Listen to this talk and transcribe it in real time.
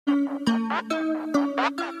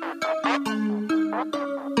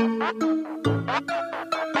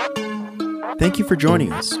Thank you for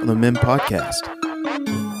joining us on the MIM Podcast,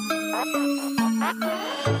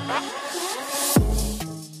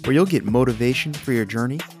 where you'll get motivation for your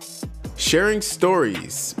journey, sharing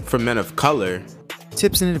stories from men of color,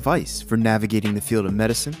 tips and advice for navigating the field of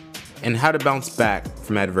medicine, and how to bounce back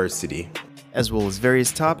from adversity, as well as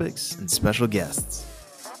various topics and special guests.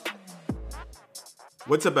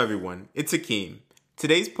 What's up, everyone? It's Akeem.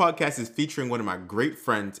 Today's podcast is featuring one of my great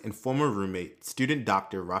friends and former roommate, student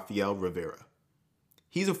Dr. Rafael Rivera.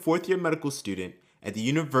 He's a fourth-year medical student at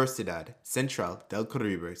the Universidad Central del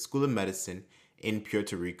Caribe School of Medicine in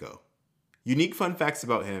Puerto Rico. Unique fun facts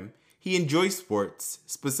about him: he enjoys sports,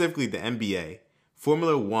 specifically the NBA,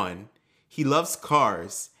 Formula One, he loves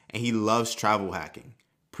cars, and he loves travel hacking.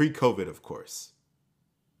 Pre-COVID, of course.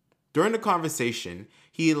 During the conversation,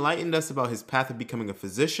 he enlightened us about his path of becoming a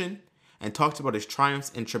physician and talked about his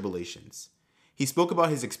triumphs and tribulations. He spoke about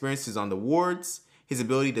his experiences on the wards, his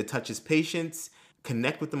ability to touch his patients,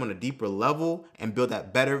 connect with them on a deeper level, and build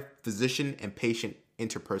that better physician and patient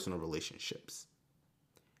interpersonal relationships.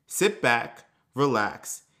 Sit back,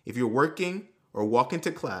 relax. If you're working or walking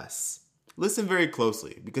to class, listen very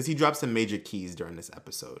closely because he drops some major keys during this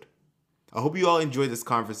episode. I hope you all enjoy this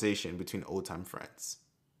conversation between old-time friends.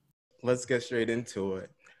 Let's get straight into it.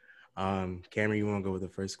 Cameron, you want to go with the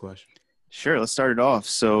first question? Sure, let's start it off.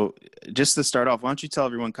 So just to start off, why don't you tell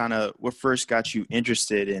everyone kind of what first got you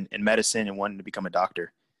interested in medicine and wanting to become a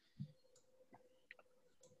doctor?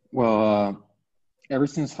 Well, ever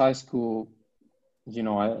since high school,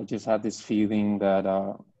 I just had this feeling that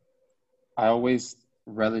I always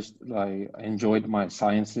enjoyed my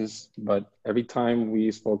sciences, but every time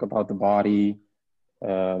we spoke about the body,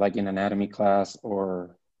 like in anatomy class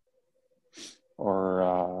or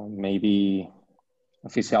maybe a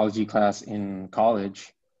physiology class in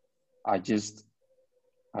college, I just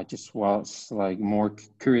was like more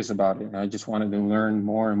curious about it, and I just wanted to learn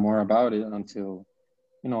more and more about it until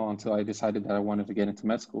I decided that I wanted to get into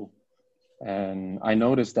med school. And I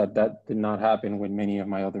noticed that did not happen with many of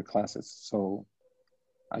my other classes, so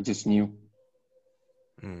I just knew.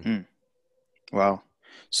 Wow.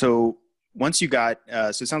 So once you got,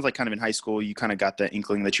 so it sounds like kind of in high school, you kind of got the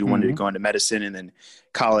inkling that you wanted to go into medicine, and then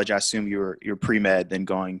college, I assume you're pre-med, then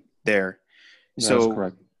going there. That's so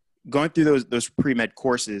correct. Going through those pre-med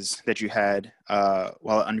courses that you had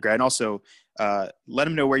while at undergrad, and also let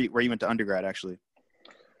them know where you went to undergrad, actually.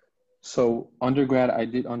 So I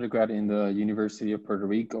did undergrad in the University of Puerto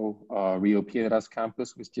Rico, Rio Piedras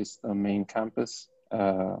campus, which is the main campus.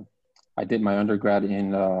 I did my undergrad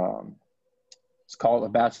in it's called a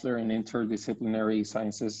Bachelor in Interdisciplinary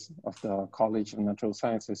Sciences of the College of Natural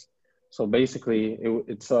Sciences. So basically,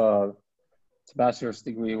 it's a bachelor's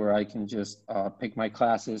degree where I can just pick my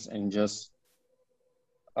classes and just,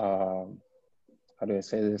 how do I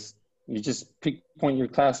say this? You just point your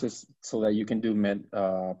classes so that you can do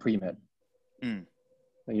pre-med.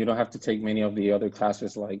 You don't have to take many of the other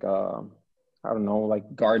classes like,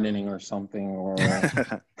 like gardening or something, or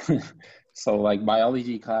so like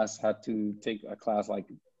biology class had to take a class like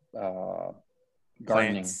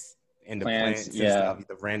gardening. Plants, yeah, stuff,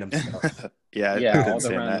 the random stuff. yeah, all the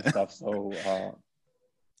random stuff. So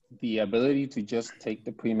the ability to just take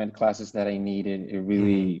the pre-med classes that I needed, it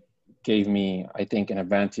really gave me, I think, an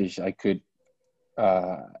advantage. It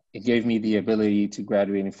gave me the ability to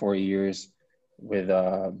graduate in 4 years with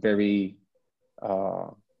a very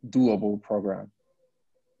doable program.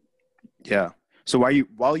 Yeah. So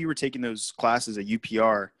while you were taking those classes at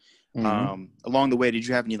UPR, along the way, did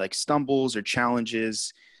you have any like stumbles or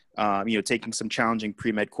challenges, taking some challenging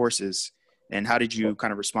pre-med courses, and how did you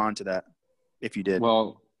kind of respond to that, if you did?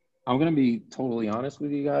 Well, I'm going to be totally honest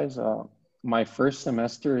with you guys. My first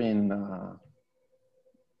semester in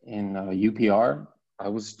UPR, I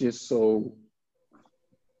was just so,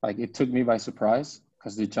 it took me by surprise,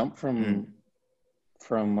 because the jump from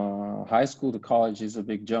high school to college is a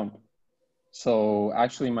big jump. So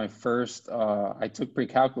actually I took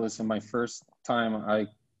pre-calculus, and my first time I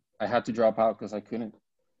had to drop out because I couldn't.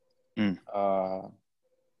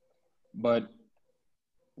 But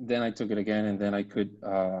then I took it again, and then I could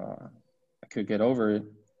get over it.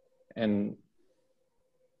 And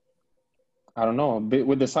I don't know, but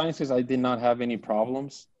with the sciences, I did not have any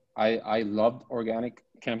problems. I loved organic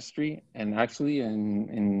chemistry, and actually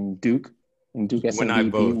in Duke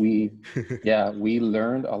SMBP, we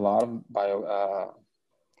learned a lot of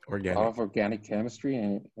organic chemistry,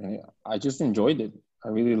 and I just enjoyed it. I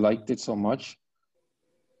really liked it so much.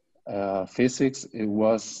 Physics, it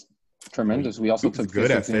was tremendous. We also took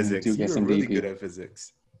good at physics. You were really good at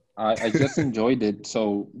physics. I just enjoyed it.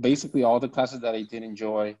 So basically, all the classes that I did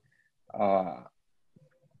enjoy, uh,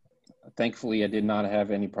 thankfully, I did not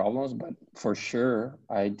have any problems. But for sure,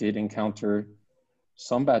 I did encounter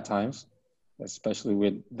some bad times, especially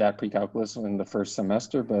with that pre-calculus in the first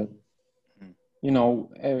semester. But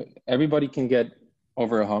everybody can get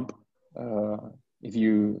over a hump uh, if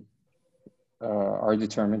you are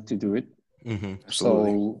determined to do it. Absolutely.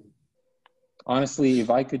 So honestly, if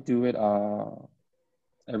I could do it,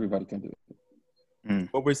 everybody can do it.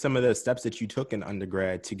 What were some of the steps that you took in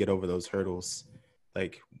undergrad to get over those hurdles?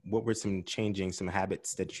 Like, what were some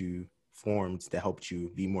habits that you formed that helped you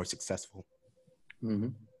be more successful?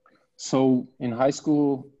 So in high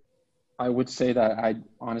school, I would say that I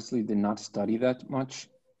honestly did not study that much.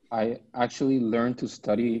 I actually learned to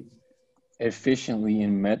study efficiently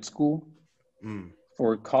in med school.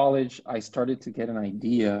 For college, I started to get an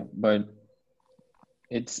idea, but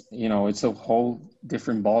it's a whole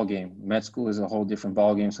different ball game. Med school is a whole different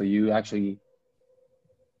ball game. So you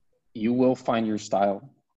will find your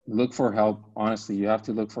style. Look for help. Honestly, you have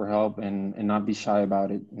to look for help and not be shy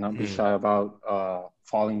about it. Not be shy about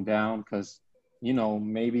falling down, because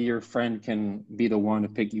maybe your friend can be the one to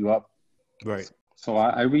pick you up. Right. So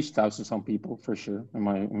I reached out to some people for sure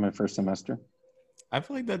in my first semester. I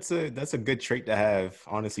feel like that's a good trait to have,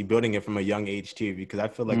 honestly, building it from a young age too, because I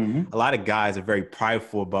feel like a lot of guys are very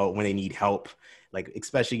prideful about when they need help, like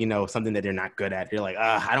especially, something that they're not good at. They're like,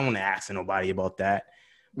 I don't want to ask nobody about that.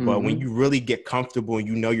 But when you really get comfortable and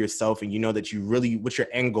you know yourself and you know that you really, what your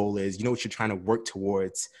end goal is, you know what you're trying to work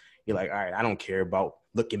towards, you're like, all right, I don't care about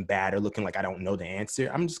looking bad or looking like I don't know the answer.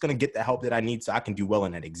 I'm just going to get the help that I need so I can do well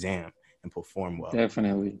in that exam and perform well.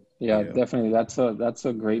 Definitely. Yeah, definitely. That's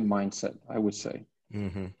a great mindset, I would say.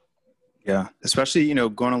 Yeah, especially,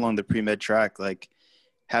 going along the pre-med track, like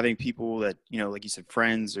having people that, like you said,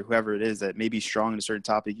 friends or whoever it is that may be strong in a certain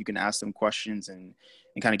topic, you can ask them questions and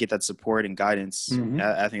kind of get that support and guidance.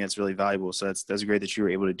 I think that's really valuable. So that's great that you were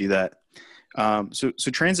able to do that. So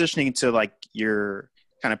transitioning into like your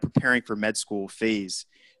kind of preparing for med school phase.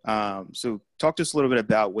 So talk to us a little bit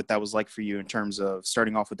about what that was like for you in terms of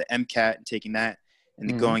starting off with the MCAT and taking that and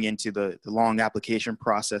then going into the long application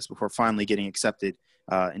process before finally getting accepted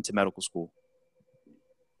into medical school.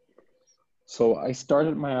 So I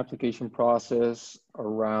started my application process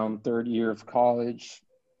around third year of college.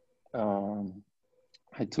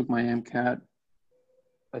 I took my MCAT,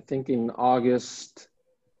 I think in August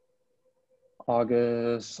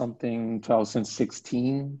something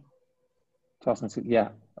 2016.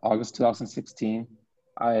 August 2016.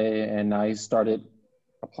 I started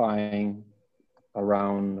applying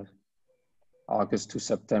around August to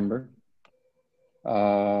September.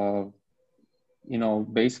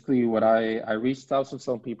 Basically what I reached out to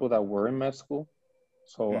some people that were in med school.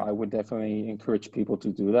 So I would definitely encourage people to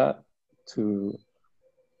do that, to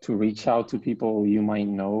reach out to people you might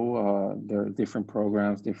know. There are different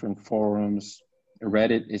programs, different forums.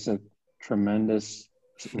 Reddit is a tremendous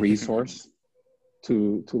resource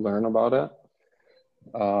to learn about it.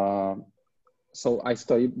 So I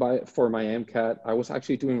studied for my MCAT. I was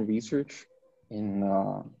actually doing research in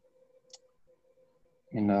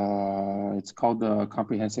it's called the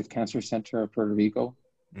Comprehensive Cancer Center of Puerto Rico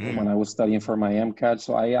when I was studying for my MCAT.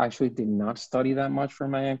 So I actually did not study that much for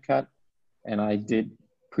my MCAT, and I did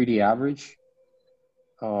pretty average.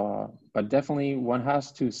 But definitely one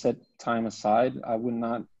has to set time aside. I would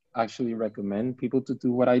not actually recommend people to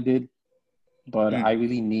do what I did, but I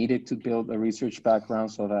really needed to build a research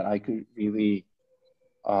background so that I could really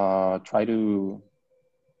try to,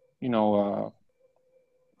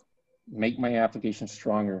 make my application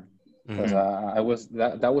stronger, because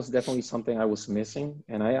that was definitely something I was missing,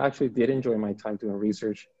 and I actually did enjoy my time doing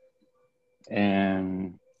research,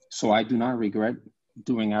 and so I do not regret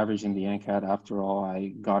doing average in the NCAT. After all, I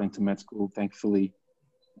got into med school, thankfully,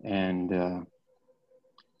 and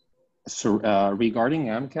so regarding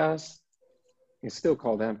AMCAS, it's still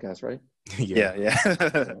called AMCAS, right? Yeah.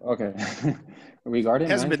 Okay. Regarding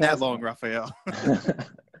it hasn't been that AMCAS, long, Rafael.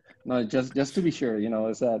 No, just to be sure,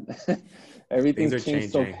 is that everything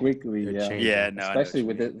changed so quickly. Especially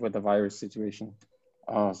with the virus situation.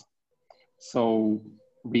 So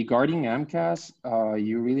regarding AMCAS,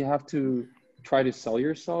 you really have to try to sell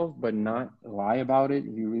yourself, but not lie about it.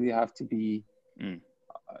 You really have to be, you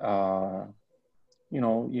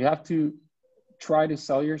have to try to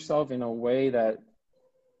sell yourself in a way that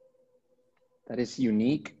is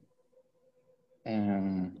unique.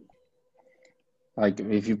 And like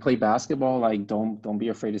if you play basketball, like don't be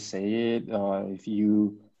afraid to say it. If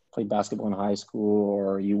you played basketball in high school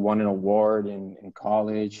or you won an award in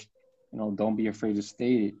college, don't be afraid to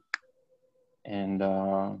state it. and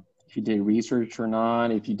if you did research or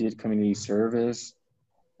not, if you did community service.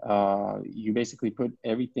 You basically put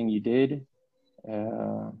everything you did.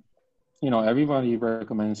 Uh, Everybody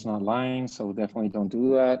recommends not lying, so definitely don't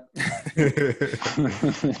do that.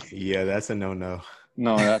 Yeah, that's a no-no.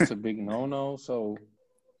 No, that's a big no-no. So,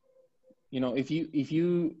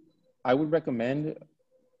 I would recommend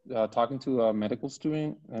talking to a medical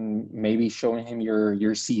student and maybe showing him your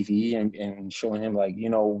CV and showing him like,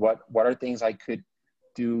 what are things I could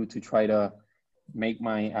do to try to make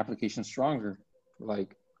my application stronger.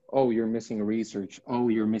 Like, oh, you're missing research. Oh,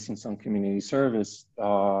 you're missing some community service.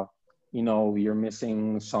 You're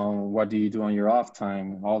missing some, what do you do on your off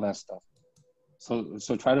time? All that stuff.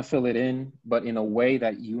 So try to fill it in, but in a way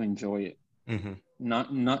that you enjoy it. Mm-hmm.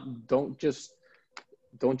 Don't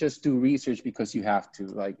just do research because you have to.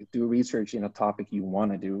 Like, do research in a topic you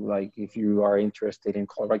want to do. Like, if you are interested in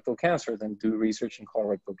colorectal cancer, then do research in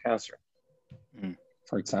colorectal cancer,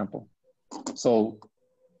 for example. So,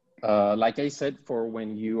 like I said, for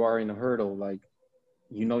when you are in a hurdle, like,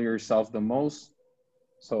 you know yourself the most.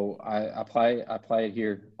 So I apply it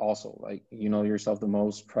here also. Like, you know yourself the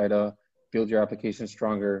most. Try to build your application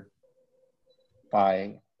stronger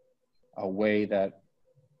by a way that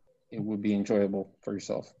it would be enjoyable for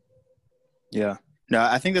yourself. Yeah. No,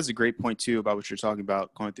 I think that's a great point too about what you're talking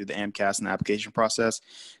about going through the AMCAS and the application process.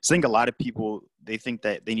 So I think a lot of people, they think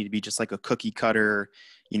that they need to be just like a cookie cutter,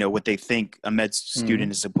 what they think a med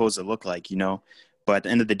student is supposed to look like, but at the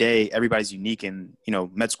end of the day, everybody's unique, and,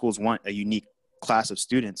 med schools want a unique class of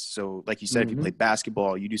students. So like you said, if you play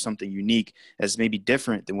basketball, you do something unique that's maybe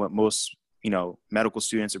different than what most, medical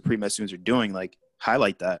students or pre-med students are doing, like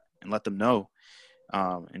highlight that and let them know,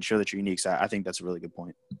 and show that you're unique. So I think that's a really good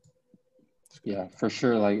point. Yeah, for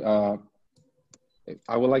sure. Like,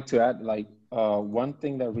 I would like to add, like, one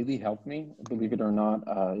thing that really helped me, believe it or not,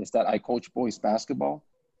 is that I coach boys basketball.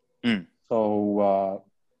 So,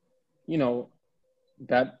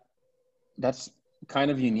 that's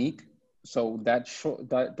kind of unique. So that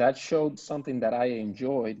showed something that I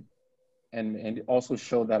enjoyed, and it also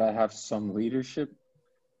showed that I have some leadership,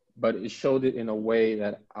 but it showed it in a way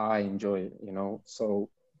that I enjoy it, So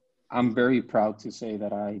I'm very proud to say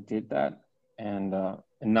that I did that. And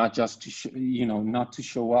not just to not to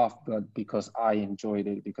show off, but because I enjoyed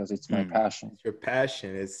it, because it's my passion. Your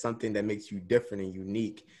passion is something that makes you different and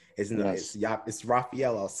unique. It's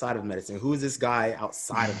Raphael outside of medicine. Who is this guy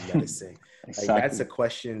outside of medicine? Exactly. Like, that's a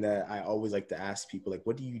question that I always like to ask people. Like,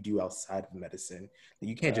 what do you do outside of medicine?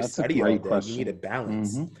 You can't just study all day. Question. You need a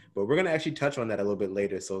balance. But we're gonna actually touch on that a little bit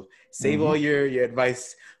later. So save all your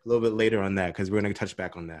advice a little bit later on that, because we're gonna touch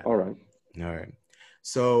back on that. All right.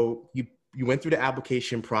 So you went through the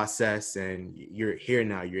application process, and you're here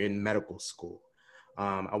now. You're in medical school.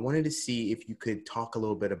 I wanted to see if you could talk a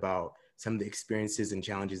little bit about some of the experiences and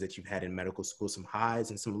challenges that you've had in medical school, some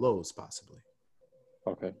highs and some lows, possibly.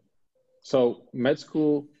 Okay. So med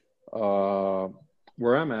school,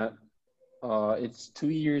 where I'm at, it's 2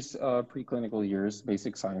 years preclinical years,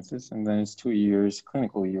 basic sciences, and then it's 2 years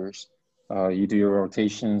clinical years. You do your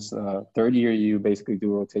rotations. Third year, you basically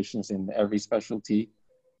do rotations in every specialty.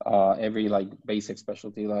 Every like basic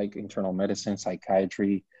specialty, like internal medicine,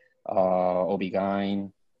 psychiatry,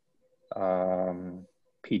 OB-GYN,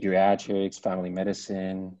 pediatrics, family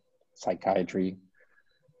medicine, psychiatry.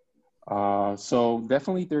 So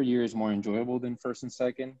definitely third year is more enjoyable than first and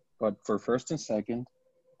second, but for first and second,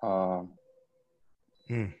 I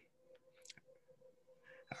already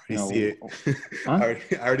see it. Huh?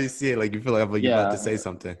 I already see it. Like, you feel like you're about to say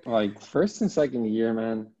something. Like, first and second year,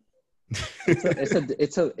 man,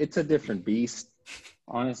 it's a different beast,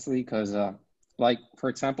 honestly, because like, for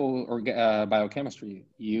example, biochemistry.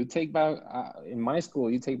 You take in my school,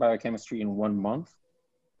 you take biochemistry in 1 month,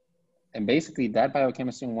 and basically that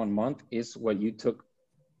biochemistry in 1 month is what you took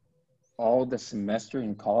all the semester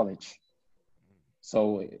in college.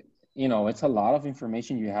 So, it's a lot of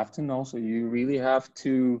information you have to know. So you really have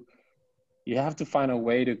to find a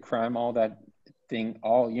way to cram all that thing,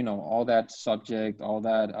 all that subject, all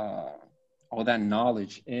that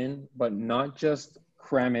knowledge in, but not just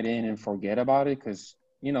cram it in and forget about it, because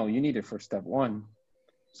you need it for step one.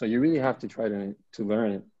 So you really have to try to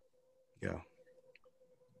learn it. Yeah.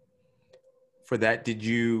 For that, did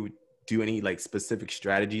you do any like specific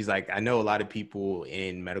strategies? Like, I know a lot of people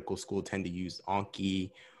in medical school tend to use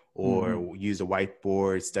Anki or use a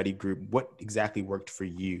whiteboard study group. What exactly worked for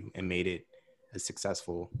you and made it a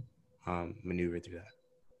successful maneuver through that?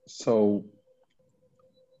 So,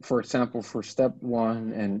 for example, for step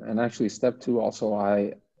one and actually step two also,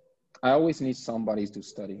 I always need somebody to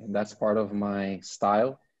study, and that's part of my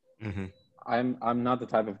style. I'm not the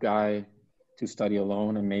type of guy to study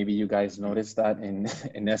alone, and maybe you guys noticed that in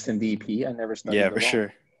in SNDP, I never Yeah, studied for alone.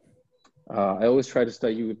 sure. I always try to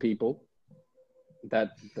study with people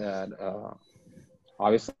that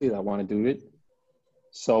obviously that want to do it.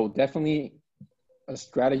 So definitely a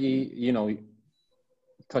strategy, you know,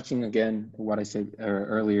 touching again what I said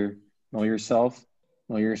earlier, know yourself,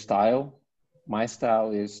 know your style. My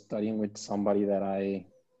style is studying with somebody that that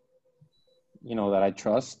I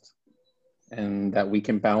trust, and that we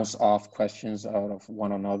can bounce off questions out of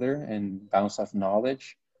one another and bounce off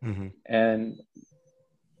knowledge. Mm-hmm. And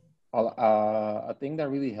a thing that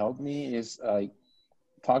really helped me is like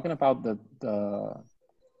talking about the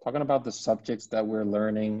talking about the subjects that we're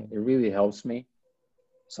learning. It really helps me.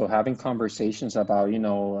 So having conversations about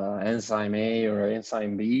enzyme A or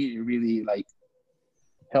enzyme B, it really like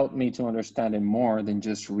helped me to understand it more than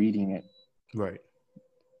just reading it. Right.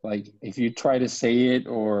 Like if you try to say it,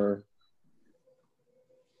 or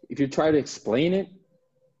if you try to explain it,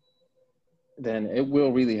 then it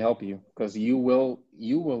will really help you, because you will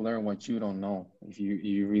learn what you don't know if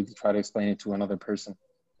you really try to explain it to another person.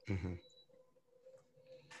 Mm-hmm.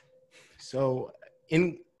 So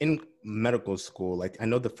in medical school, like I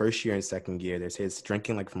know the first year and second year, they say it's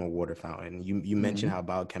drinking like from a water fountain. You mentioned how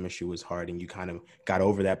biochemistry was hard, and you kind of got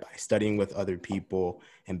over that by studying with other people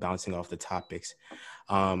and bouncing off the topics.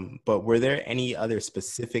 But were there any other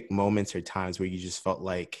specific moments or times where you just felt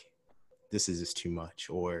like this is just too much,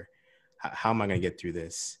 or how am I going to get through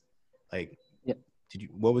this? Like, Yeah.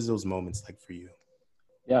 What was those moments like for you?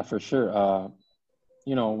 Yeah, for sure.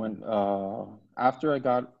 When after I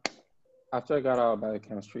got out of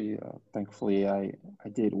biochemistry, thankfully I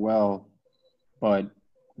did well, but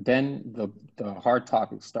then the hard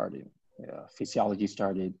topics started. Physiology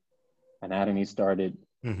started, anatomy started,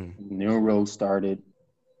 neuro started,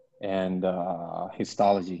 and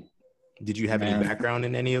histology. Did you have any Man, background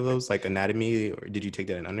in any of those, like anatomy, or did you take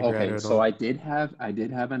that in undergrad okay, at so all? I did have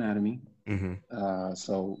anatomy.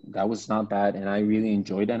 So that was not bad, and I really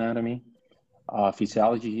enjoyed anatomy.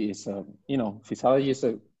 Physiology is a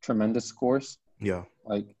tremendous course. Yeah.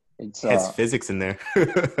 Like it's It has physics in there.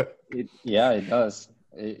 it does.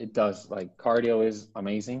 It does. Like cardio is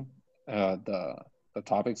amazing. The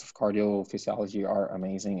topics of cardio physiology are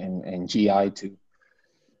amazing, and GI too.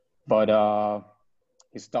 But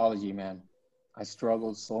histology, man, I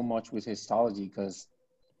struggled so much with histology because,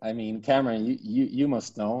 I mean, Cameron, you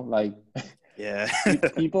must know, like Yeah.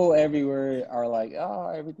 people everywhere are like, oh,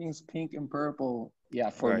 everything's pink and purple. Yeah,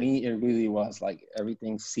 for Right. me, it really was like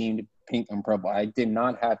everything seemed pink and purple. I did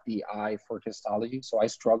not have the eye for histology, so I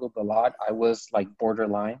struggled a lot. I was like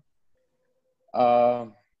borderline.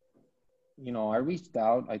 Um, I reached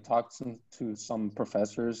out. I talked to some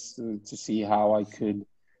professors to see how I could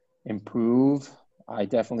improve. I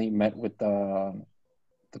definitely met with the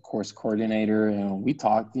course coordinator, and we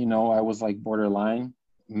talked. I was like borderline.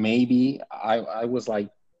 Maybe I was like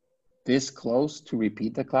this close to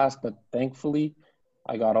repeat the class, but thankfully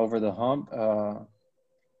I got over the hump.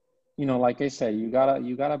 Like I said, you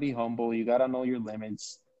gotta be humble. You gotta know your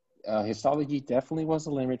limits. Histology definitely was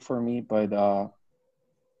a limit for me, but I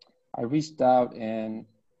reached out and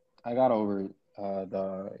I got over it.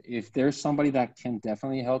 If there's somebody that can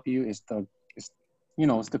definitely help you, it's the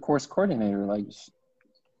course coordinator. Like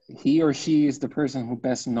he or she is the person who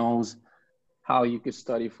best knows how you could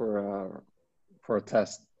study for a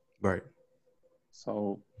test. Right.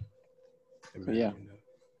 So yeah.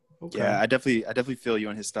 Okay. Yeah, I definitely feel you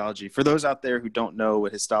on histology. For those out there who don't know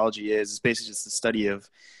what histology is, it's basically just the study of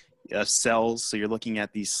cells. So you're looking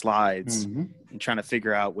at these slides and trying to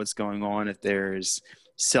figure out what's going on, if there's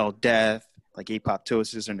cell death, like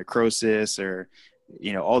apoptosis or necrosis, or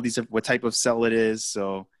all these, what type of cell it is.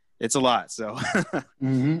 So it's a lot. So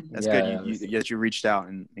that's good. You reached out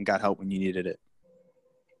and got help when you needed it.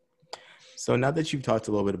 So now that you've talked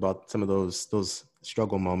a little bit about some of those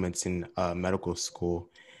struggle moments in medical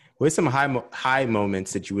school, what are some high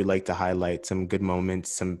moments that you would like to highlight? Some good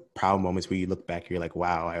moments, some proud moments where you look back, you're like,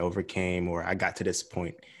 wow, I overcame, or I got to this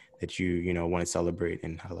point that you want to celebrate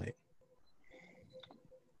and highlight.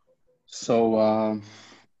 So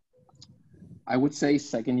I would say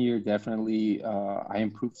second year, definitely. I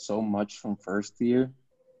improved so much from first year.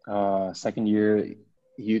 Second year,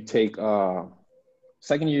 you take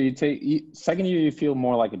second year you feel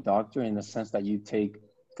more like a doctor, in the sense that you take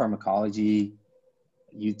pharmacology,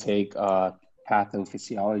 you take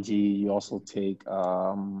pathophysiology, you also take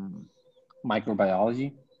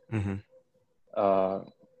microbiology. In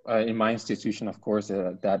my institution, of course,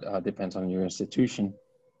 that depends on your institution.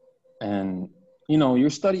 And you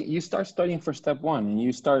start studying for step one, and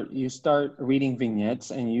you start reading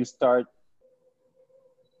vignettes, and you start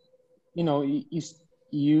you know,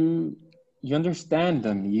 you you understand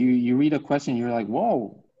them. You read a question, you're like,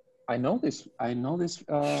 whoa, I know this, I know this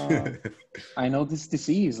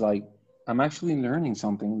disease. Like, I'm actually learning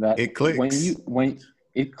something that It clicks. when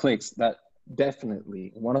it clicks, that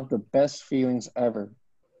definitely one of the best feelings ever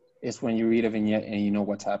is when you read a vignette and you know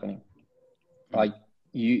what's happening. Like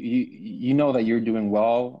you know that you're doing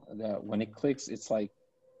well, that when it clicks, it's like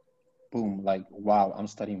boom, like wow, I'm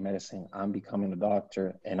studying medicine, I'm becoming a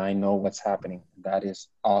doctor, and I know what's happening. That is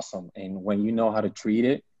awesome. And when you know how to treat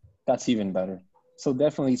it, that's even better. So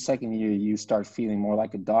definitely second year you start feeling more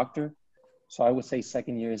like a doctor. So I would say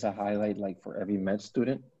second year is a highlight like for every med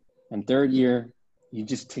student. And third year, you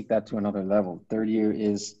just take that to another level. Third year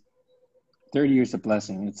is a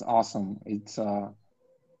blessing. It's awesome. It's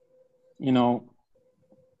you know,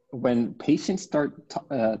 when patients start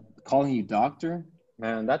calling you doctor,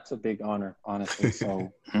 man, that's a big honor, honestly.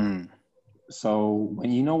 So Mm. so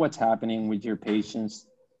when you know what's happening with your patients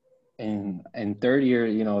in third year,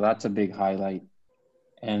 you know, that's a big highlight.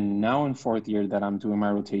 And now in fourth year that I'm doing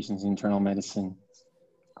my rotations in internal medicine,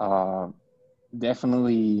 uh,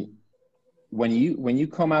 definitely when you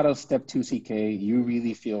come out of step 2 CK, you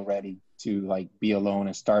really feel ready to like be alone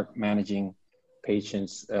and start managing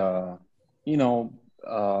patients. You know,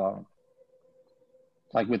 uh,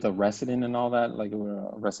 like with a resident and all that, like a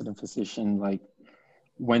resident physician, like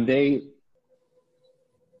when they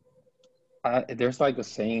there's like a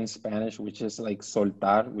saying in Spanish which is like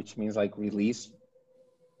soltar, which means like release.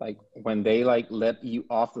 Like when they like let you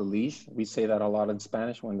off the leash, we say that a lot in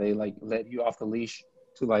Spanish. When they like let you off the leash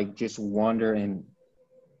to like just wander and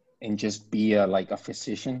just be a like a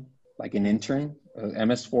physician, like an intern.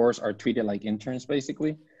 MS4s are treated like interns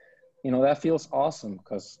basically. You know, that feels awesome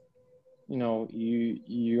because you know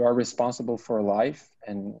you are responsible for life,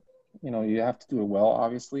 and you know you have to do it well,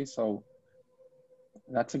 obviously. So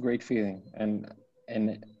that's a great feeling. And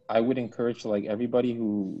I would encourage like everybody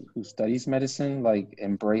who studies medicine, like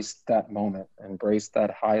embrace that moment, embrace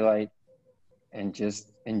that highlight, and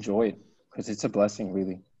just enjoy it because it's a blessing,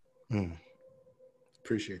 really. Mm.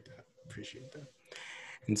 Appreciate that. Appreciate that.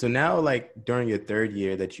 And so now, like during your third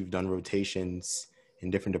year that you've done rotations in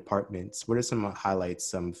different departments, what are some highlights,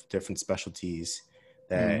 some different specialties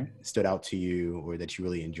that Mm-hmm. stood out to you or that you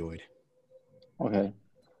really enjoyed? Okay,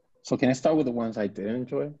 so can I start with the ones I did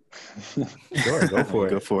enjoy? Sure, go for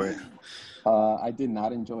Go it. for it. I did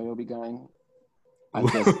not enjoy OB-GYN. I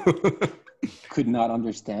just could not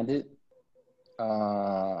understand it.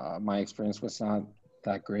 My experience was not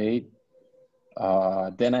that great.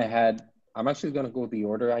 Then I'm actually going to go the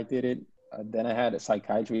order I did it. Then I had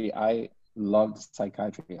psychiatry. I loved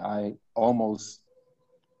psychiatry. I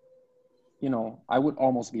would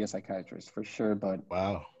almost be a psychiatrist for sure, but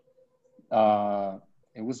Wow. uh,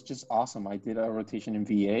 it was just awesome. I did a rotation in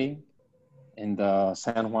VA, in the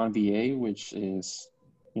San Juan VA, which is,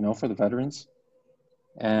 you know, for the veterans.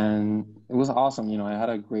 And it was awesome. You know, I had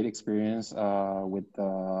a great experience with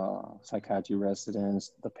the psychiatry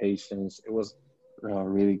residents, the patients. It was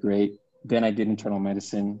really great. Then I did internal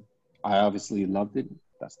medicine. I obviously loved it.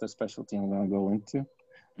 That's the specialty I'm going to go into.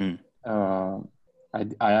 Mm.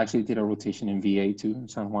 I actually did a rotation in VA too, in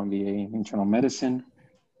San Juan VA, internal medicine.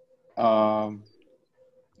 Um,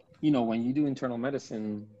 you know, when you do internal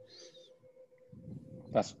medicine,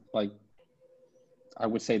 that's like, I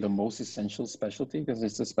would say the most essential specialty because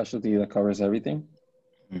it's a specialty that covers everything.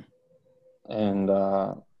 Mm. And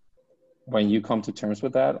when you come to terms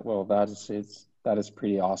with that, well, that is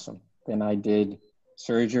pretty awesome. Then I did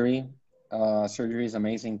surgery. Surgery is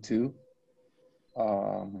amazing too.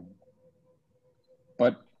 Um,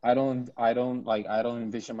 but I don't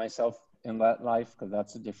envision myself in that life because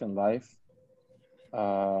that's a different life.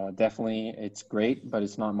 Definitely it's great, but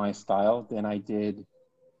it's not my style. Then I did,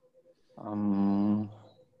 um,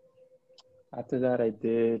 after that I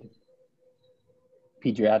did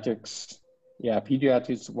pediatrics. Yeah,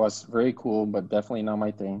 pediatrics was very cool, but definitely not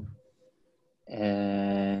my thing.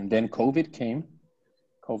 And then COVID came.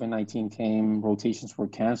 COVID-19 came, rotations were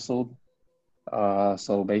canceled.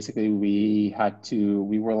 So basically we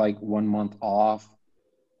were like 1 month off.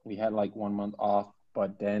 We had like 1 month off,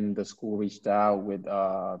 but then the school reached out with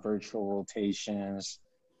virtual rotations,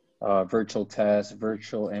 virtual tests,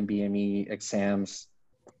 virtual NBME exams.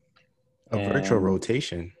 A virtual And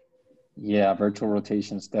rotation. yeah, virtual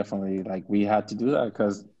rotations, definitely. Like we had to do that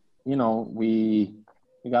because, you know, we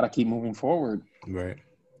got to keep moving forward. Right.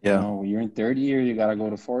 You Yeah. know, you're in third year, you got to go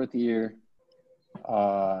to fourth year.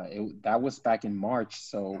 That was back in March,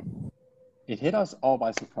 so it hit us all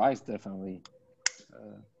by surprise, definitely.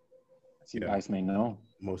 As you Yeah. guys may know,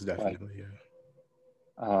 Most like definitely. Yeah.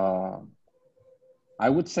 uh, I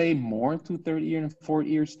would say more to third year and fourth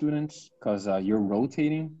year students because you're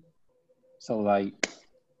rotating. So like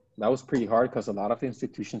that was pretty hard because a lot of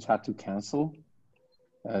institutions had to cancel.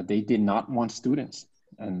 They did not want students,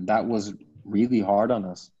 and that was really hard on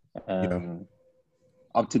us. Yeah. And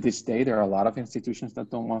up to this day, there are a lot of institutions that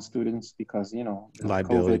don't want students because,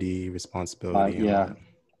 Liability, COVID. responsibility, and all Yeah, that.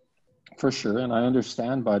 for sure. And I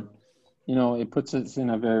understand, but, it puts us in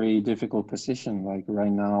a very difficult position. Like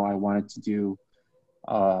right now, I wanted to do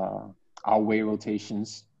outweigh rotations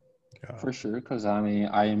Yeah. for sure, because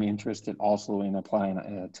I am interested also in applying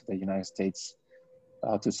to the United States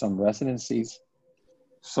to some residencies.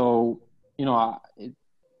 So,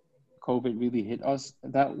 COVID really hit us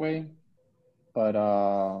that way. But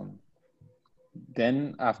then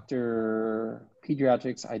after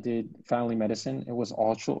pediatrics, I did family medicine. It was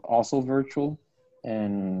also virtual,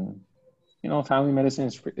 and family medicine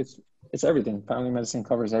is it's everything. Family medicine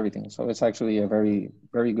covers everything, so it's actually a very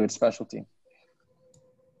very good specialty.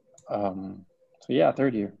 So yeah,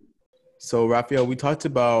 third year. So Raphael, we talked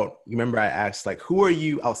about, remember I asked like, who are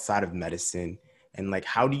you outside of medicine? And like,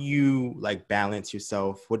 how do you like balance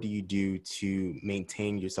yourself? What do you do to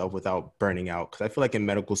maintain yourself without burning out? Because I feel like in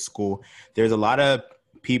medical school, there's a lot of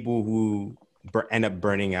people who end up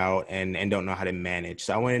burning out and don't know how to manage.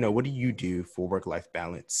 So I want to know, what do you do for work-life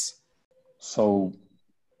balance? So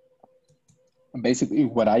basically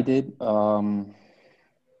what I did,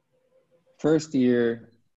 first year,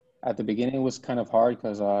 at the beginning, it was kind of hard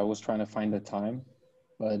because I was trying to find the time.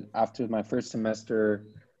 But after my first semester,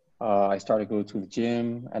 I started going to the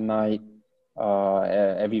gym at night,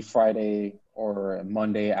 every Friday or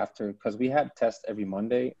Monday after, because we had tests every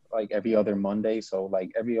Monday, like every other Monday. So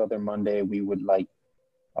like every other Monday, we would like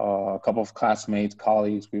a couple of classmates,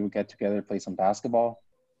 colleagues, we would get together, play some basketball.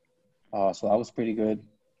 So that was pretty good.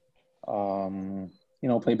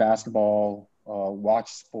 Play basketball,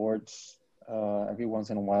 watch sports every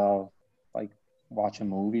once in a while, like watch a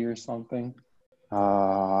movie or something.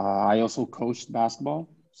 I also coached basketball.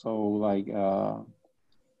 So like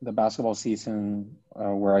the basketball season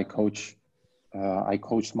where I coached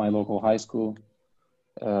my local high school,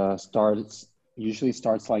 usually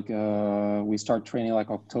starts like, we start training like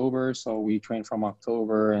October. So we trained from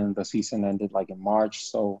October and the season ended like in March.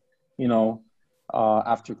 So,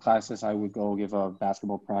 after classes, I would go give a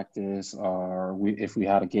basketball practice, or if we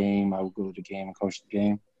had a game, I would go to the game and coach the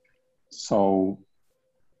game. So,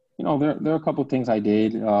 there are a couple of things I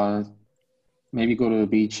did. Maybe go to the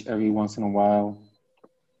beach every once in a while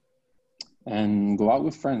and go out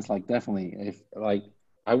with friends. Like definitely, if like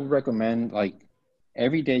I would recommend like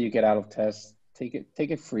every day you get out of test, take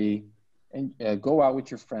it free, and go out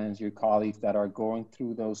with your friends, your colleagues that are going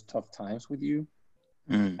through those tough times with you.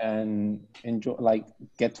 And enjoy, like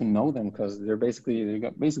get to know them, because they're basically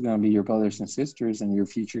going to be your brothers and sisters and your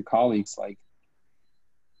future colleagues. Like,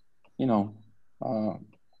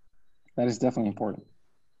 that is definitely important.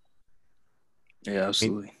 Yeah,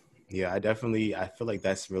 absolutely. Yeah, I feel like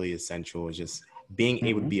that's really essential. Is just being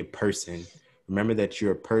able to be a person. Remember that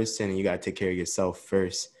you're a person and you got to take care of yourself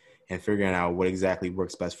first, and figuring out what exactly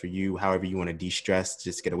works best for you. However you want to de-stress,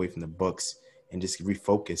 just get away from the books and just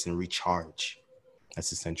refocus and recharge.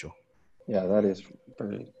 That's essential. Yeah, that is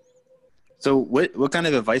pretty. So what kind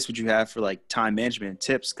of advice would you have for like time management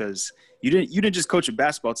tips? Because you didn't just coach a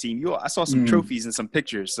basketball team. I saw some trophies and some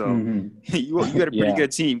pictures. So you had a pretty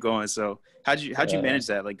good team going. So how'd you manage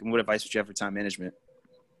that? Like, what advice would you have for time management?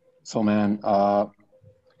 So man,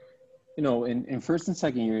 in first and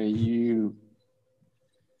second year,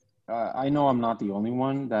 I know I'm not the only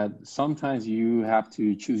one that sometimes you have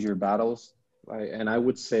to choose your battles. And I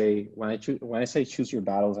would say when I say choose your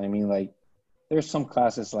battles, I mean like there's some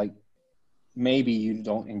classes like maybe you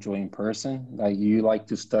don't enjoy in person, like you like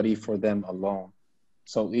to study for them alone.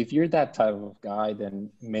 So if you're that type of guy,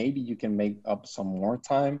 then maybe you can make up some more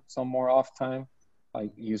off time,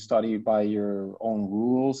 like you study by your own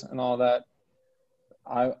rules and all that.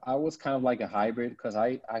 I was kind of like a hybrid because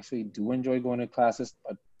I actually do enjoy going to classes,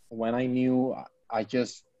 but when I knew I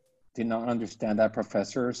just did not understand that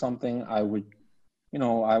professor or something, I would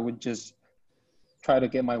just try to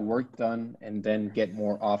get my work done and then get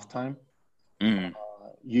more off time.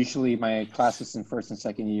 Usually my classes in first and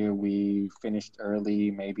second year, we finished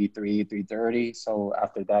early, maybe 3:30. So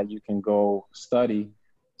after that, you can go study.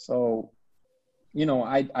 So,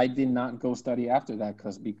 I did not go study after that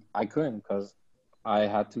because I couldn't, because I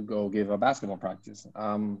had to go give a basketball practice.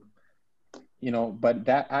 But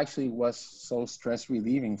that actually was so stress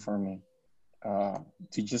relieving for me,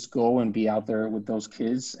 to just go and be out there with those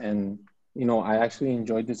kids. And, I actually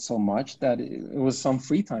enjoyed it so much that it was some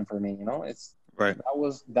free time for me, it's Right.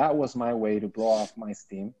 That was my way to blow off my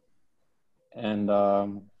steam. And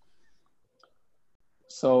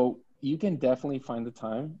so you can definitely find the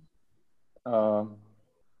time,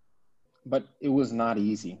 but it was not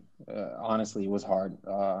easy. Honestly, it was hard.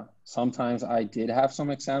 Sometimes I did have some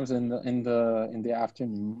exams in the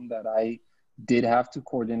afternoon that I did have to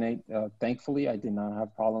coordinate. Thankfully, I did not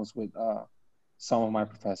have problems with some of my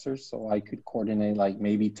professors, so I could coordinate, like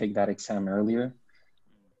maybe take that exam earlier.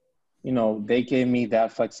 You know, they gave me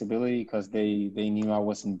that flexibility because they knew I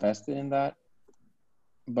was invested in that.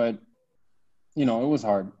 But you know, it was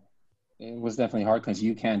hard. It was definitely hard because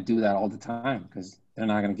you can't do that all the time because they're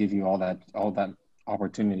not going to give you all that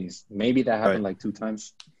opportunities. Maybe that happened Right. like 2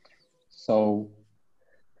 times. So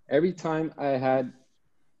every time I had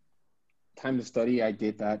time to study, I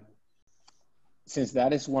did that. Since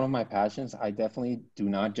that is one of my passions, I definitely do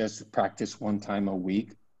not just practice one time a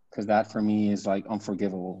week because that for me is like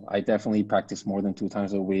unforgivable. I definitely practice more than 2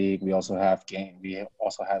 times a week. We also have game. We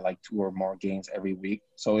also had like 2 or more games every week.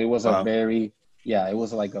 So it was a Wow. very, yeah, it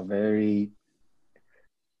was like a very,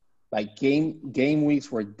 like game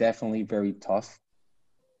weeks were definitely very tough.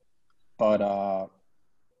 But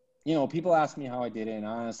you know, people ask me how I did it, and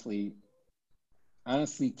honestly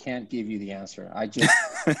can't give you the answer.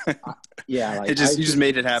 Yeah, like You just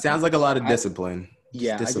made it happen. Sounds like a lot of I discipline. Just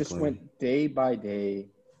yeah, I just discipline. went day by day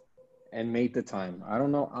and made the time. I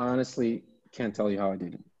don't know, honestly, can't tell you how I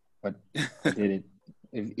did it, but I did it.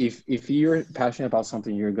 If you're passionate about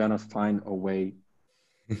something, you're gonna find a way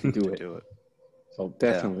to do to it. do it. So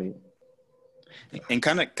Yeah. definitely. And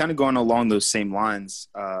kind of going along those same lines,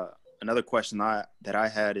 another question that I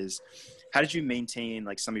had is, how did you maintain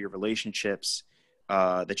like some of your relationships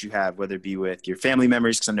that you have, whether it be with your family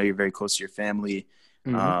members, because I know you're very close to your family,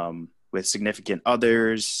 with significant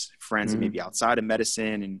others, friends, and maybe outside of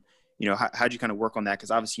medicine, and you know, how'd you kind of work on that? Because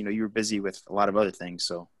obviously, you know, you were busy with a lot of other things.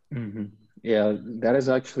 So Yeah, that's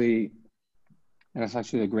actually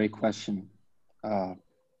a great question. Uh,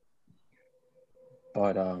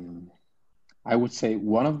 but I would say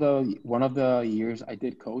one of the years I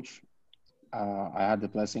did coach, I had the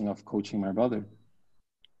blessing of coaching my brother.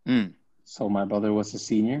 Mm. So my brother was a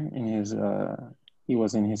senior in he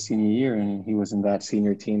was in his senior year, and he was in that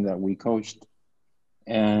senior team that we coached.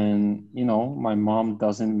 And you know, my mom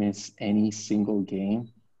doesn't miss any single game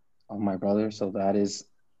of my brother, so that is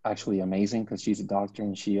actually amazing because she's a doctor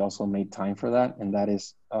and she also made time for that. And that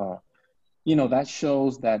is, you know, that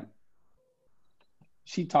shows that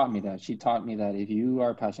she taught me that. She taught me that if you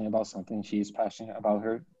are passionate about something, she is passionate about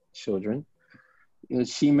her children.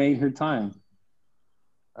 She made her time.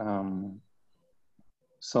 Um,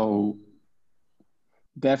 so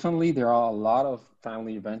definitely, there are a lot of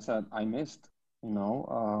family events that I missed. You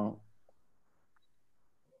know,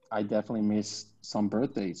 I definitely missed some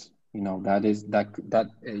birthdays. You know,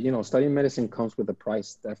 you know, studying medicine comes with a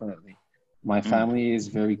price. Definitely, my Mm. family is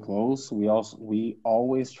very close. We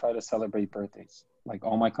always try to celebrate birthdays. Like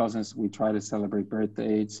all my cousins, we try to celebrate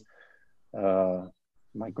birthdays. Uh,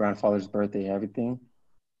 my grandfather's birthday, everything.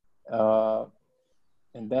 Uh,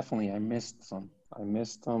 and definitely, I missed some. I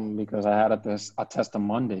missed them because I had a test on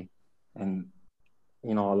Monday, and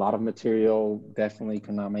you know, a lot of material. Definitely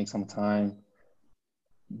could not make some time.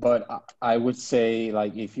 But I would say,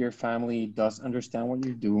 like, if your family does understand what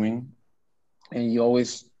you're doing, and you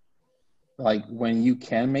always, like, when you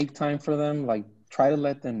can make time for them, like, try to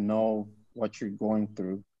let them know what you're going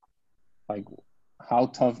through, like, how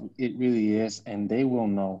tough it really is, and they will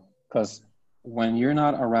know. Because when you're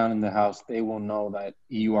not around in the house, they will know that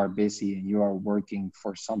you are busy and you are working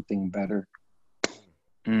for something better.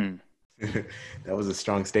 Mm. That was a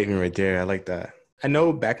strong statement right there. I like that. I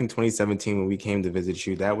know back in 2017 when we came to visit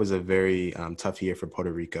you, that was a very tough year for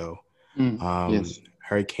Puerto Rico. Yes.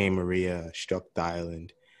 Hurricane Maria struck the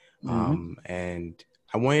island. Mm-hmm. And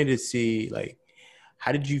I wanted to see, like,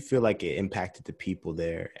 how did you feel like it impacted the people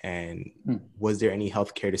there? And was there any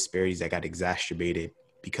healthcare disparities that got exacerbated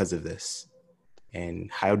because of this?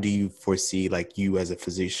 And how do you foresee, like, you as a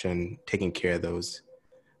physician taking care of those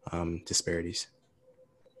disparities?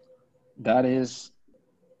 That is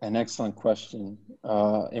an excellent question.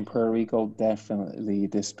 In Puerto Rico, definitely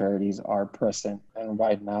disparities are present. And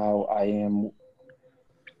right now, I am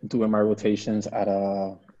doing my rotations at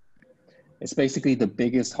it's basically the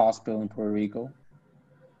biggest hospital in Puerto Rico.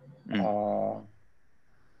 Mm.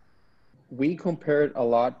 We compared a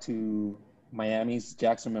lot to Miami's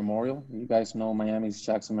Jackson Memorial. You guys know Miami's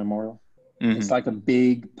Jackson Memorial. Mm-hmm. It's like a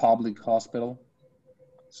big public hospital.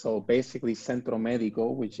 So basically, Centro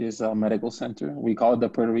Médico, which is a medical center, we call it the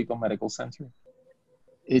Puerto Rico Medical Center.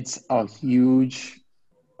 It's a huge,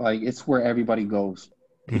 like, it's where everybody goes.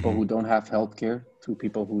 people who don't have healthcare to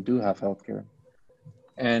people who do have healthcare.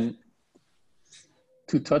 And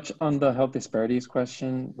to touch on the health disparities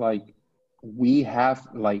question, like we have,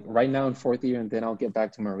 like right now in fourth year, and then I'll get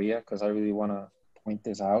back to Maria because I really want to point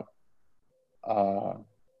this out.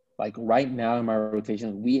 Like right now in my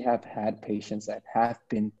rotation, we have had patients that have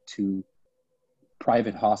been to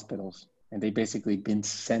private hospitals and they basically been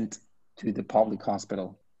sent to the public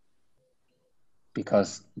hospital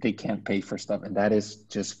because they can't pay for stuff. And that is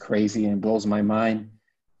just crazy and blows my mind.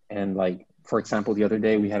 And like, for example, the other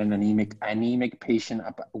day we had an anemic patient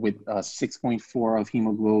with 6.4 of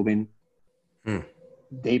hemoglobin.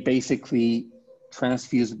 They basically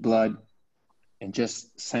transfused blood and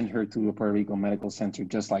just sent her to a Puerto Rico Medical Center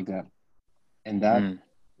just like that. And that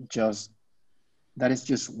is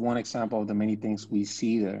just one example of the many things we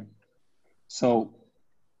see there. So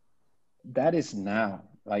that is now.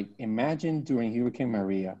 Like imagine during Hurricane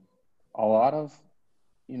Maria, a lot of,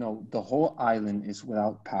 the whole island is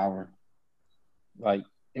without power. Like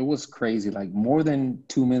it was crazy. Like more than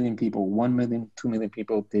 2 million people, 1 million, 2 million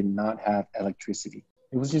people did not have electricity.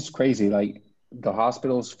 It was just crazy. Like the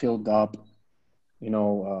hospitals filled up,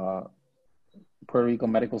 Puerto Rico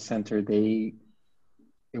Medical Center, it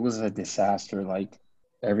was a disaster. Like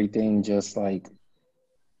everything just like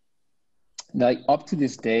up to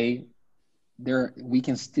this day, we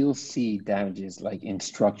can still see damages like in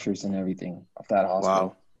structures and everything of that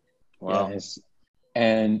hospital. Wow. Yes.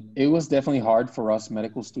 And it was definitely hard for us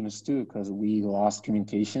medical students too, because we lost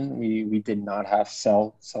communication. We did not have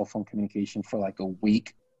cell phone communication for like a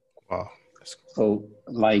week. Wow. So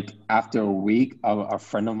like after a week, a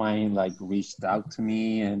friend of mine like reached out to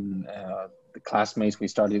me, and the classmates, we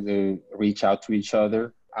started to reach out to each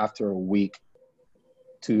other after a week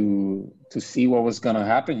to see what was going to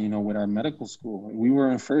happen, with our medical school. We were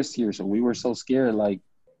in first year, so we were so scared. Like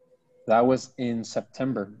that was in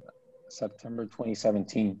September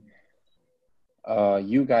 2017.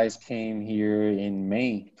 You guys came here in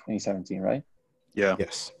May 2017, right? Yeah.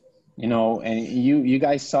 Yes. And you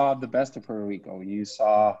guys saw the best of Puerto Rico. You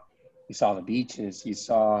saw the beaches. You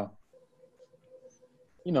saw,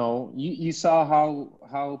 you saw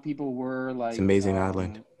how people were like. It's an amazing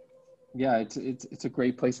island. Yeah, it's a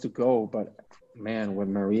great place to go. But man,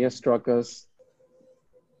 when Maria struck us,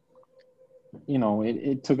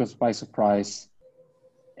 it took us by surprise.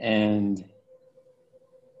 And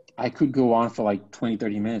I could go on for like 20,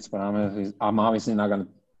 30 minutes, but I'm obviously not going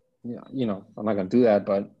to, I'm not going to do that.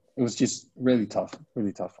 But it was just really tough,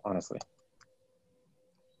 honestly.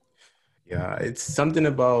 Yeah, it's something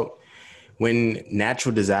about when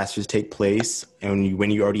natural disasters take place and when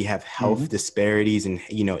you already have health disparities and,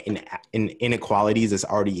 in inequalities that's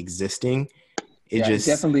already existing, it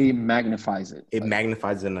definitely magnifies it. It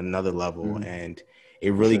magnifies it on another level. And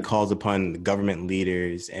it really calls upon government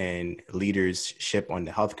leaders and leadership on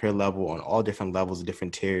the healthcare level, on all different levels,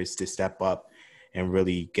 different tiers, to step up and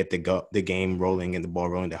really get the game rolling and the ball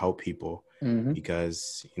rolling to help people.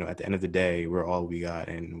 Because, at the end of the day, we're all we got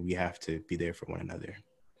and we have to be there for one another.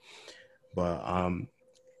 But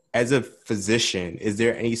as a physician, is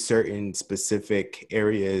there any certain specific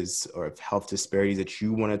areas or health disparities that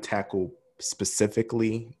you want to tackle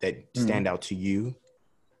specifically that stand out to you?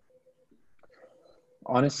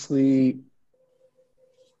 Honestly,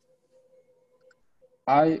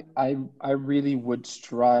 I really would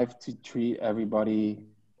strive to treat everybody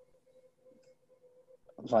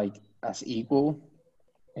like as equal,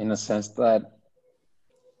 in a sense that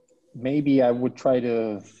maybe I would try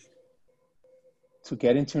to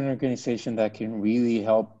get into an organization that can really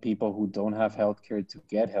help people who don't have healthcare to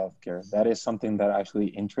get healthcare. That is something that actually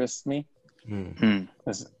interests me.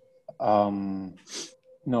 Because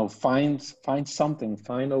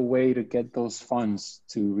find a way to get those funds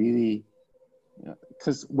to really,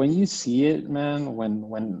 because when you see it, man,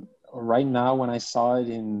 when right now, when I saw it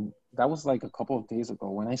that was like a couple of days ago,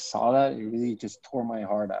 when I saw that, it really just tore my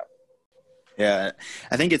heart out. Yeah,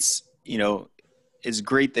 I think it's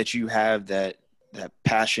great that you have that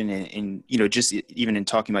passion and just even in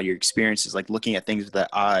talking about your experiences, like looking at things with that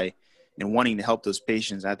eye and wanting to help those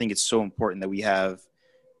patients. I think it's so important that we have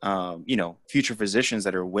future physicians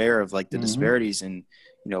that are aware of like the disparities and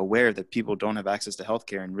aware that people don't have access to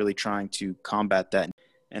healthcare and really trying to combat that.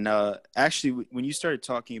 And actually, when you started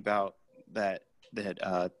talking about that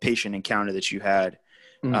patient encounter that you had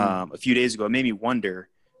a few days ago, it made me wonder,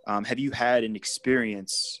 have you had an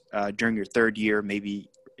experience during your third year, maybe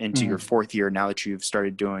into your fourth year, now that you've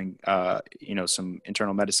started doing some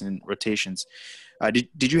internal medicine rotations?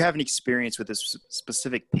 Did you have an experience with this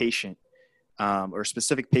specific patient or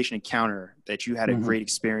specific patient encounter that you had a great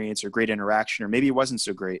experience or great interaction, or maybe it wasn't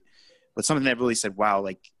so great, but something that really said, wow,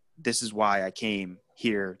 like this is why I came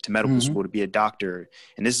here to medical school, to be a doctor,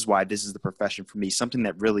 and this is why this is the profession for me? Something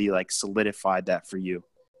that really like solidified that for you?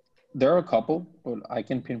 There are a couple, but I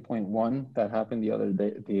can pinpoint one that happened the other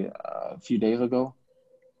day, a few days ago.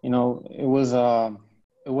 You know, it was a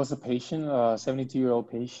patient, a 72-year-old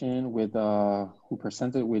patient with who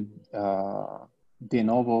presented with de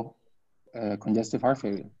novo congestive heart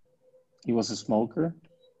failure. He was a smoker,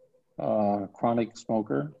 chronic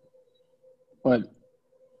smoker, but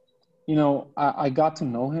you know, I got to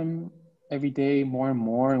know him every day more and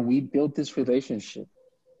more, and we built this relationship.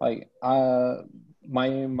 Like,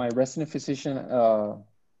 my resident physician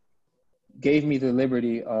gave me the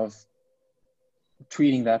liberty of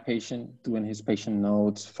treating that patient, doing his patient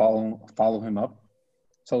notes, follow him up.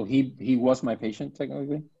 So he was my patient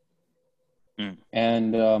technically,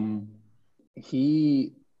 and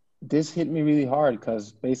this hit me really hard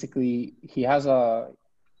because basically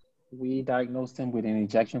we diagnosed him with an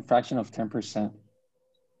ejection fraction of 10%.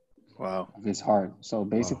 Wow. Of his heart. So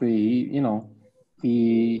basically,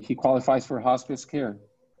 he qualifies for hospice care.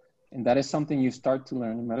 And that is something you start to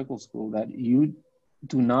learn in medical school, that you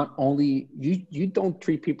do not only, you don't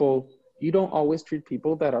treat people, you don't always treat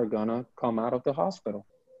people that are gonna come out of the hospital.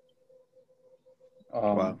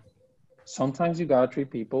 Wow. Sometimes you gotta treat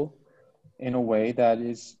people in a way that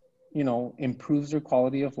is, improves their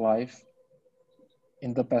quality of life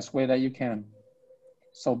in the best way that you can.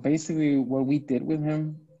 So basically what we did with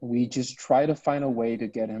him, we just try to find a way to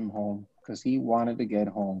get him home because he wanted to get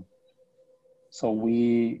home. So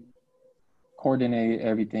we coordinated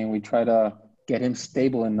everything. We try to get him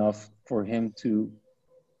stable enough for him to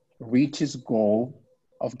reach his goal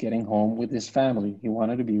of getting home with his family. He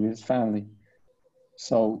wanted to be with his family.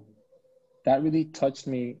 So that really touched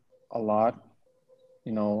me a lot.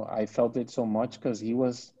 I felt it so much because he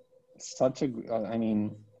was such a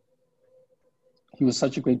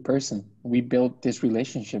great person. We built this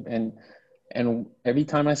relationship, and every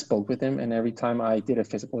time I spoke with him and every time I did a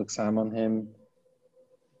physical exam on him,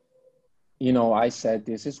 I said,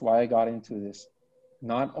 this is why I got into this.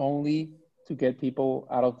 Not only to get people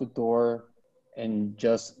out of the door and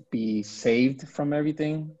just be saved from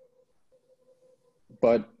everything,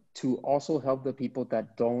 but to also help the people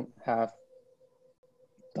that don't have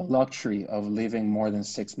the luxury of living more than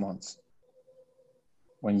 6 months.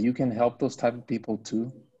 When you can help those type of people too,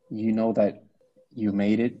 you know that you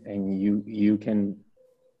made it, and you can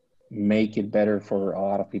make it better for a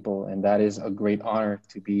lot of people. And that is a great honor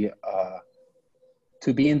to be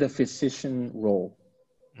in the physician role.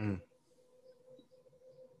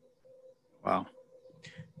 Wow,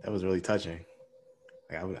 that was really touching.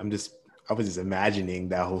 Like, I was just imagining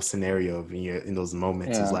that whole scenario of in those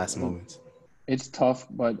moments, those last moments. It's tough,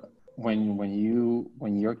 but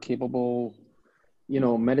when you're capable,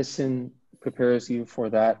 medicine prepares you for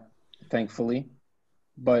that, thankfully.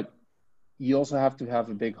 But you also have to have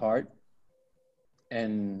a big heart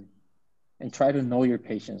and try to know your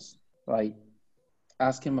patients. Like,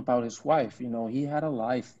 ask him about his wife. He had a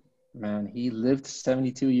life, man. He lived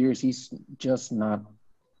 72 years. He's just not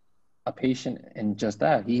a patient and just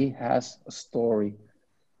that. He has a story,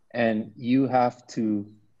 and you have to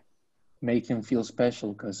make him feel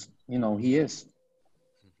special because, he is.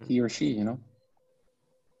 He or she,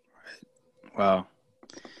 Wow.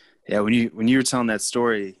 Yeah, when you were telling that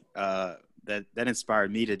story, that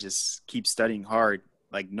inspired me to just keep studying hard,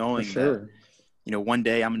 like knowing that, one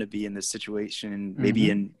day I'm going to be in this situation,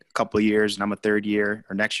 maybe in a couple of years, and I'm a third year,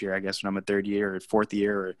 or next year, I guess, when I'm a third year or fourth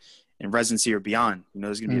year, or in residency or beyond.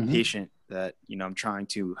 There's going to be a patient that, I'm trying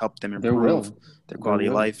to help them improve their quality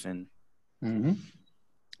of life. And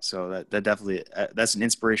so that definitely, that's an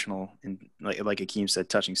inspirational and like Akeem said,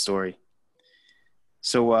 touching story.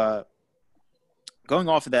 So, going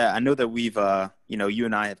off of that, I know that we've, you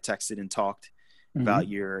and I have texted and talked about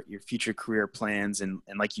your future career plans, and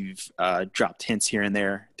like you've dropped hints here and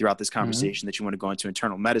there throughout this conversation that you want to go into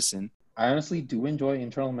internal medicine. I honestly do enjoy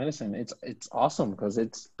internal medicine. It's awesome because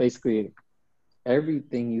it's basically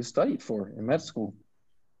everything you studied for in med school.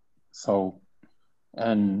 So,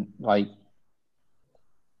 and like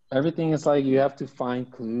everything is like you have to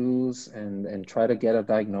find clues and try to get a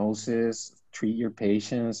diagnosis, treat your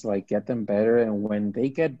patients, like get them better. And when they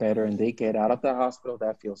get better and they get out of the hospital,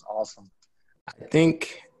 that feels awesome. I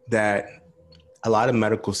think that a lot of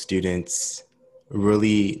medical students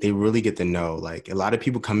really get to know, like a lot of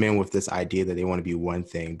people come in with this idea that they want to be one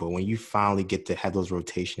thing, but when you finally get to have those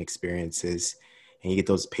rotation experiences and you get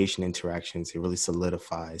those patient interactions, it really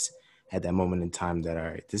solidifies at that moment in time that, all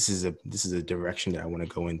right, this is a direction that I want to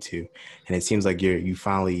go into. And it seems like you're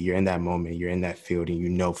in that moment, you're in that field,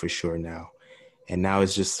 and for sure now. And now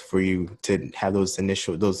it's just for you to have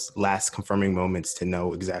those last confirming moments to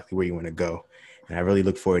know exactly where you want to go. And I really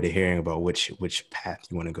look forward to hearing about which path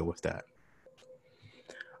you want to go with that.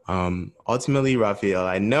 Ultimately, Rafael,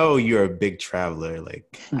 I know you're a big traveler.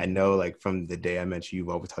 Like, I know, like, from the day I met you, you've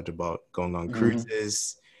always talked about going on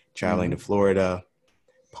cruises, traveling to Florida.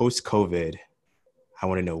 Post-COVID, I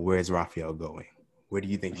want to know, where's Rafael going? Where do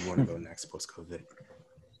you think you want to go next post-COVID?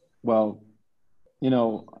 Well,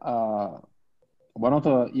 one of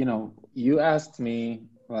the, you asked me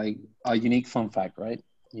like a unique fun fact, right?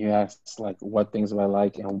 You asked like what things do I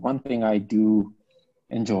like, and one thing I do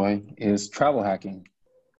enjoy is travel hacking.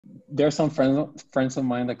 There's some friends of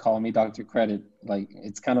mine that call me Dr. Credit. Like,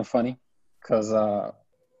 it's kind of funny because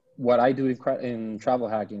what I do in travel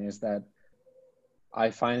hacking is that I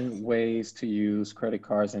find ways to use credit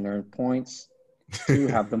cards and earn points to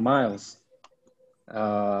have the miles.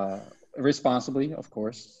 Responsibly, of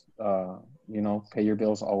course. Pay your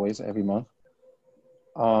bills always, every month.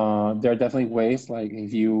 There are definitely ways, like,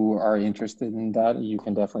 if you are interested in that, you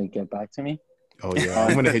can definitely get back to me. Oh yeah,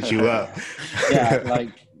 I'm gonna hit you up. Yeah,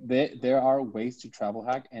 like there are ways to travel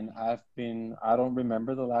hack, and I don't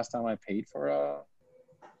remember the last time I paid for a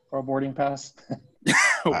boarding pass.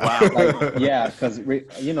 Wow. Like, yeah, because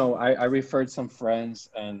I referred some friends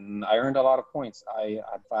and I earned a lot of points. I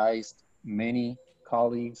advised many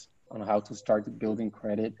colleagues on how to start building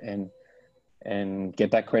credit and get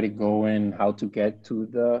that credit going, how to get to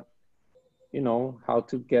the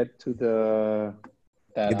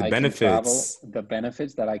that the I benefits. can travel, the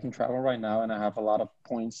benefits that I can travel right now, and I have a lot of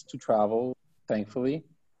points to travel, thankfully,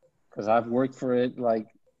 because I've worked for it, like,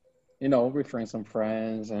 referring some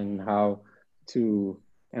friends and how to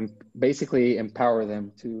basically empower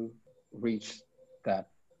them to reach that.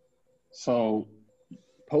 So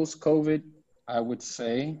post-COVID, I would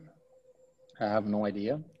say I have no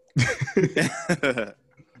idea,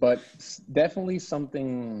 but definitely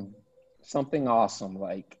something awesome,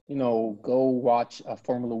 like, go watch a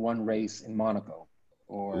Formula One race in Monaco,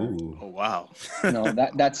 or Ooh. Oh, wow.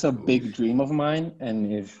 that's a big dream of mine.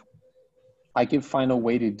 And if I can find a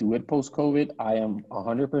way to do it post-COVID, I am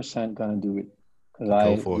 100% gonna do it, because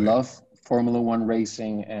I love Formula One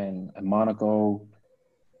racing, and Monaco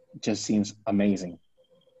just seems amazing.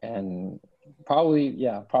 And probably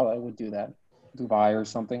I would do that. Dubai or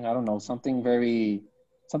something. I don't know, something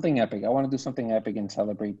epic. I want to do something epic and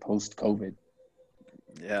celebrate post-COVID.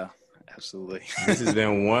 Yeah, absolutely. This has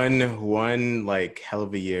been one like hell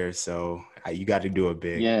of a year, so you got to do it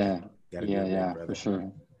big. Yeah, brother. for sure.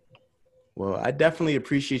 Well, I definitely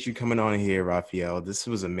appreciate you coming on here, Rafael. This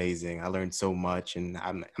was amazing. I learned so much, and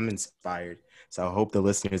I'm inspired. So I hope the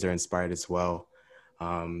listeners are inspired as well.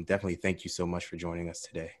 Definitely thank you so much for joining us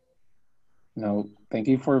today. No, thank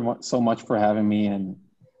you so much for having me, and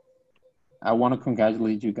I want to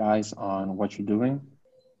congratulate you guys on what you're doing.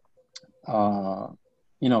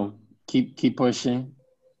 Keep pushing,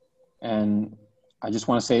 and I just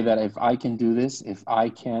want to say that if I can do this, if I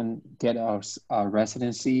can get a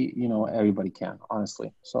residency, everybody can,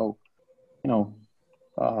 honestly. So,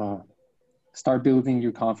 start building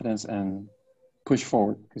your confidence and push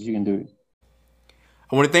forward, because you can do it.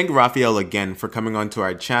 I want to thank Rafael again for coming onto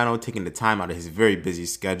our channel, taking the time out of his very busy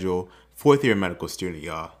schedule. 4th year medical student,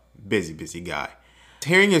 y'all. Busy guy.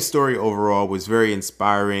 Hearing his story overall was very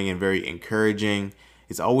inspiring and very encouraging.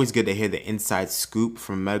 It's always good to hear the inside scoop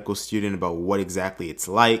from a medical student about what exactly it's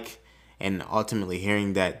like, and ultimately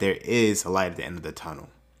hearing that there is a light at the end of the tunnel.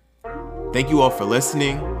 Thank you all for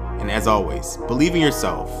listening, and as always, believe in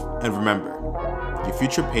yourself, and remember, your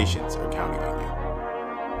future patients are counting on you.